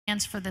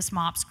for this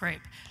MOPS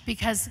group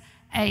because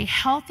a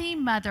healthy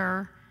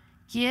mother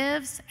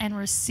gives and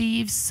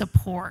receives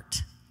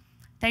support.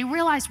 They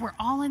realize we're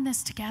all in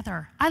this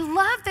together. I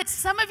love that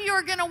some of you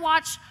are going to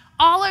watch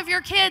all of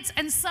your kids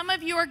and some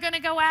of you are going to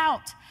go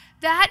out.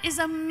 That is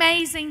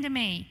amazing to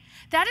me.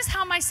 That is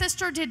how my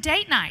sister did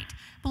date night.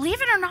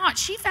 Believe it or not,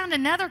 she found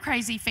another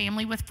crazy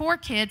family with 4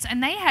 kids,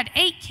 and they had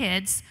 8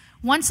 kids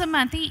once a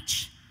month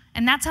each.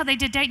 And that's how they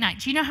did date night.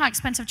 Do you know how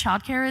expensive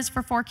childcare is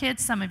for 4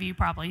 kids? Some of you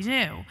probably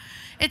do.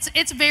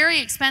 It's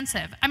very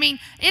expensive. I mean,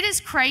 it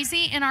is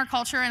crazy in our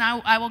culture, and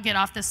I will get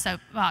off this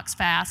soapbox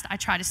fast. I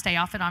try to stay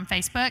off it on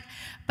Facebook.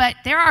 But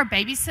there are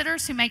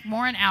babysitters who make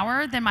more an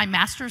hour than my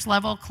master's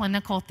level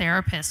clinical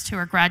therapists who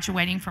are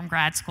graduating from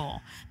grad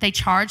school. They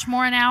charge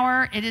more an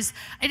hour. It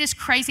is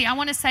crazy. I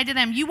want to say to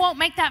them, you won't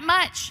make that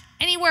much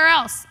anywhere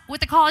else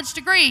with a college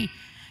degree.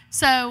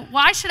 So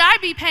why should I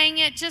be paying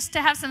it just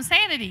to have some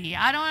sanity?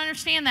 I don't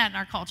understand that in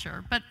our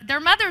culture. But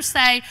their mothers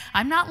say,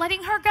 I'm not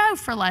letting her go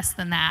for less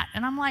than that.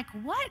 And I'm like,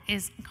 what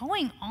is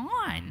going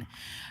on?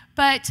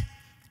 But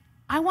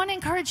I want to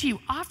encourage you,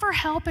 offer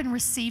help and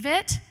receive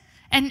it.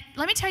 And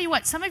let me tell you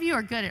what, some of you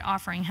are good at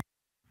offering help.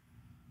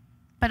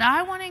 But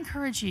I want to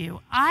encourage you.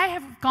 I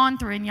have gone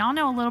through, and y'all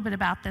know a little bit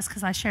about this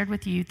because I shared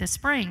with you this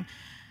spring.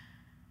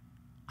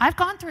 I've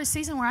gone through a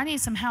season where I need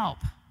some help.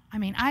 I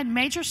mean, I had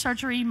major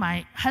surgery.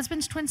 My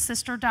husband's twin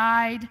sister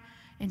died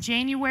in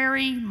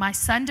January. My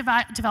son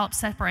developed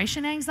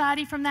separation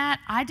anxiety from that.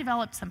 I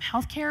developed some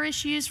health care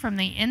issues from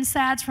the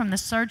NSAIDs, from the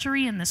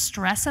surgery and the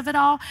stress of it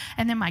all.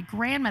 And then my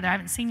grandmother, I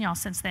haven't seen y'all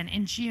since then,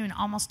 in June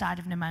almost died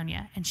of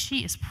pneumonia. And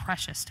she is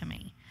precious to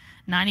me,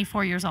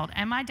 94 years old.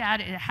 And my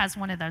dad has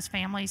one of those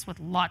families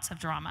with lots of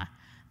drama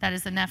that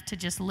is enough to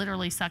just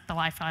literally suck the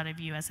life out of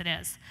you as it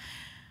is.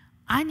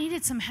 I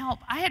needed some help.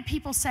 I had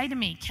people say to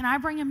me, can I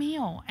bring a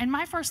meal? And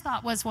my first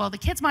thought was, well, the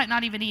kids might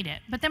not even eat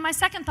it. But then my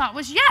second thought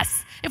was,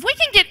 yes. If we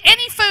can get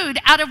any food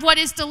out of what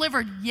is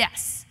delivered,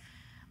 yes.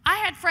 I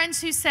had friends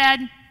who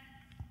said,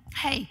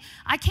 hey,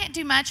 I can't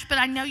do much, but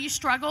I know you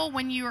struggle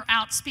when you're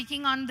out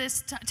speaking on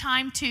this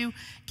time to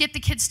get the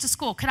kids to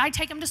school. Could I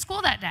take them to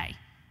school that day?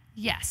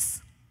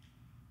 Yes.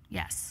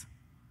 Yes.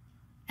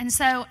 And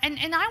so, and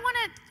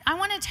I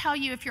want to tell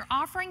you, if you're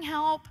offering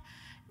help,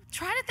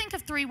 try to think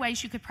of 3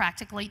 ways you could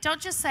practically. Don't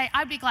just say,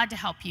 I'd be glad to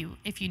help you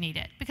if you need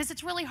it. Because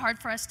it's really hard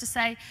for us to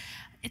say,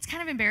 it's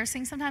kind of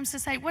embarrassing sometimes to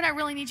say, what I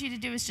really need you to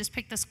do is just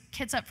pick the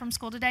kids up from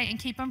school today and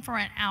keep them for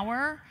an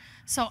hour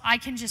so I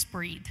can just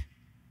breathe.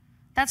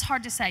 That's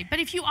hard to say.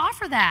 But if you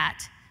offer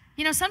that,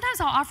 you know,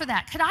 sometimes I'll offer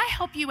that. Could I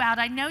help you out?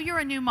 I know you're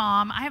a new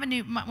mom. I have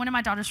one of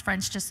my daughter's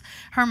friends,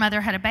 her mother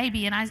had a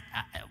baby. And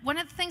one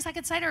of the things I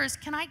could say to her is,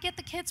 can I get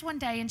the kids one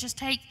day and just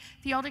take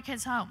the older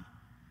kids home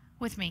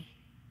with me?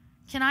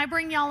 Can I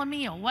bring y'all a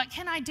meal? What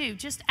can I do?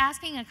 Just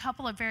asking a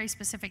couple of very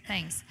specific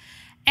things.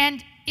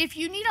 And if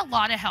you need a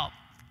lot of help,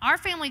 our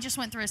family just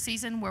went through a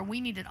season where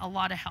we needed a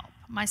lot of help.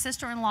 My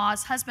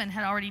sister-in-law's husband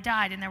had already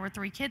died, and there were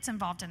 3 kids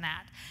involved in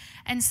that.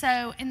 And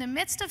so in the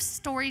midst of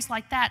stories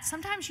like that,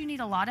 sometimes you need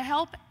a lot of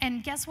help.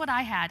 And guess what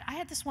I had? I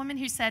had this woman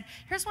who said,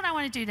 here's what I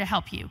want to do to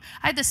help you.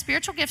 I had the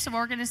spiritual gifts of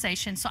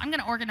organization, so I'm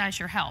going to organize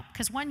your help.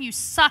 Because one, you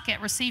suck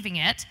at receiving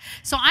it.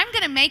 So I'm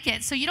going to make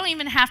it so you don't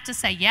even have to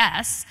say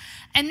yes.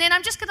 And then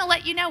I'm just going to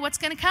let you know what's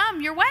going to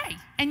come your way.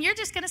 And you're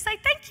just going to say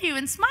thank you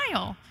and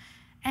smile.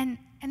 And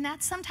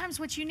that's sometimes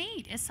what you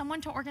need, is someone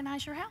to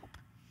organize your help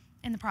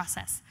in the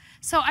process.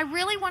 So I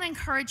really want to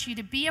encourage you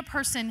to be a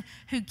person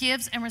who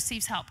gives and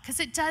receives help, because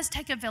it does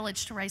take a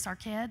village to raise our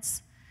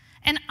kids.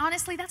 And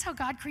honestly, that's how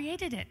God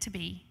created it to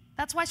be.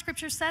 That's why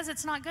Scripture says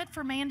it's not good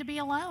for man to be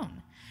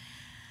alone.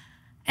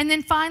 And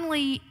then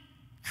finally,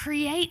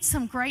 create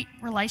some great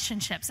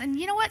relationships. And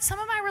you know what? Some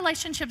of my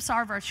relationships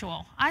are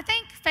virtual. I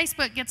think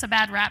Facebook gets a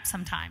bad rap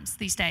sometimes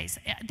these days.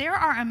 There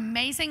are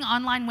amazing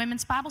online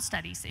women's Bible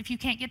studies if you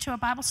can't get to a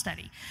Bible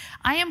study.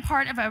 I am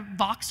part of a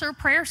Voxer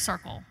prayer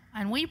circle,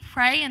 and we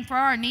pray and throw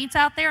our needs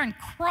out there and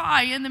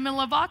cry in the middle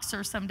of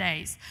Voxer some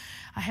days.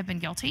 I have been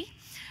guilty.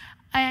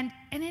 And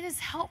it is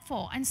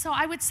helpful. And so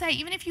I would say,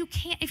 even if you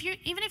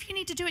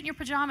need to do it in your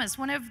pajamas,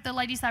 one of the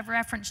ladies I've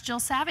referenced, Jill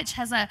Savage,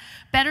 has a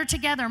Better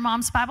Together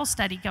Mom's Bible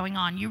Study going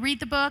on. You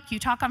read the book, you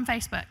talk on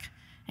Facebook,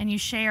 and you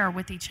share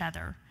with each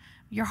other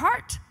your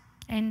heart.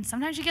 And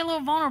sometimes you get a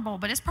little vulnerable,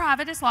 but it's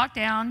private, it's locked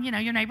down. You know,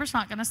 your neighbor's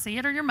not going to see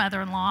it, or your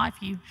mother-in-law, if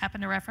you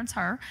happen to reference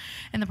her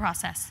in the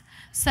process.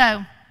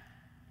 So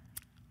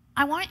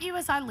I want you,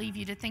 as I leave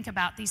you, to think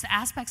about these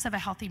aspects of a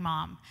healthy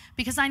mom,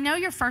 because I know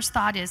your first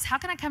thought is, how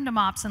can I come to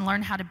MOPS and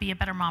learn how to be a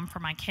better mom for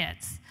my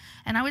kids?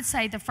 And I would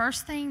say the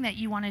first thing that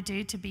you want to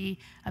do to be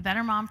a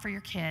better mom for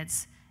your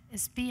kids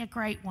is be a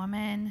great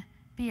woman,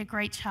 be a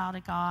great child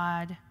of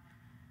God,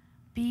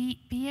 be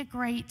a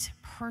great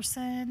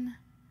person,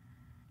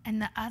 and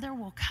the other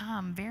will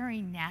come very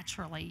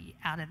naturally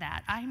out of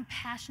that. I'm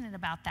passionate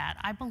about that.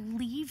 I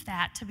believe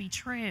that to be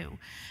true,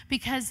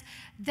 because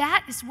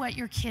that is what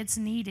your kids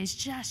need, is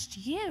just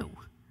you.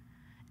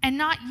 And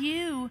not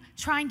you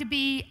trying to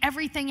be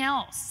everything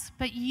else,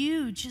 but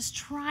you just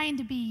trying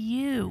to be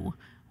you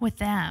with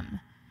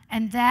them.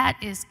 And that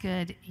is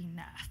good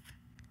enough.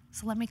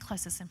 So let me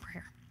close this in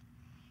prayer.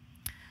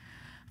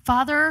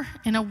 Father,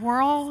 in a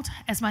world,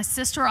 as my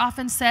sister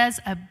often says,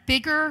 a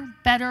bigger,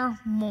 better,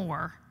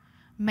 more,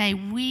 may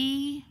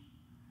we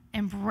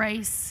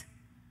embrace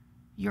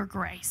your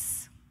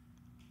grace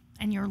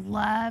and your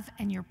love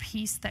and your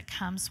peace that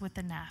comes with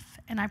enough.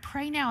 And I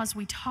pray now as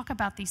we talk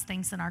about these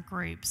things in our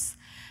groups,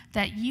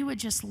 that you would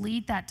just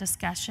lead that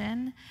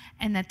discussion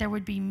and that there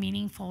would be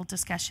meaningful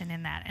discussion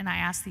in that. And I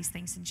ask these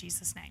things in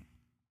Jesus' name.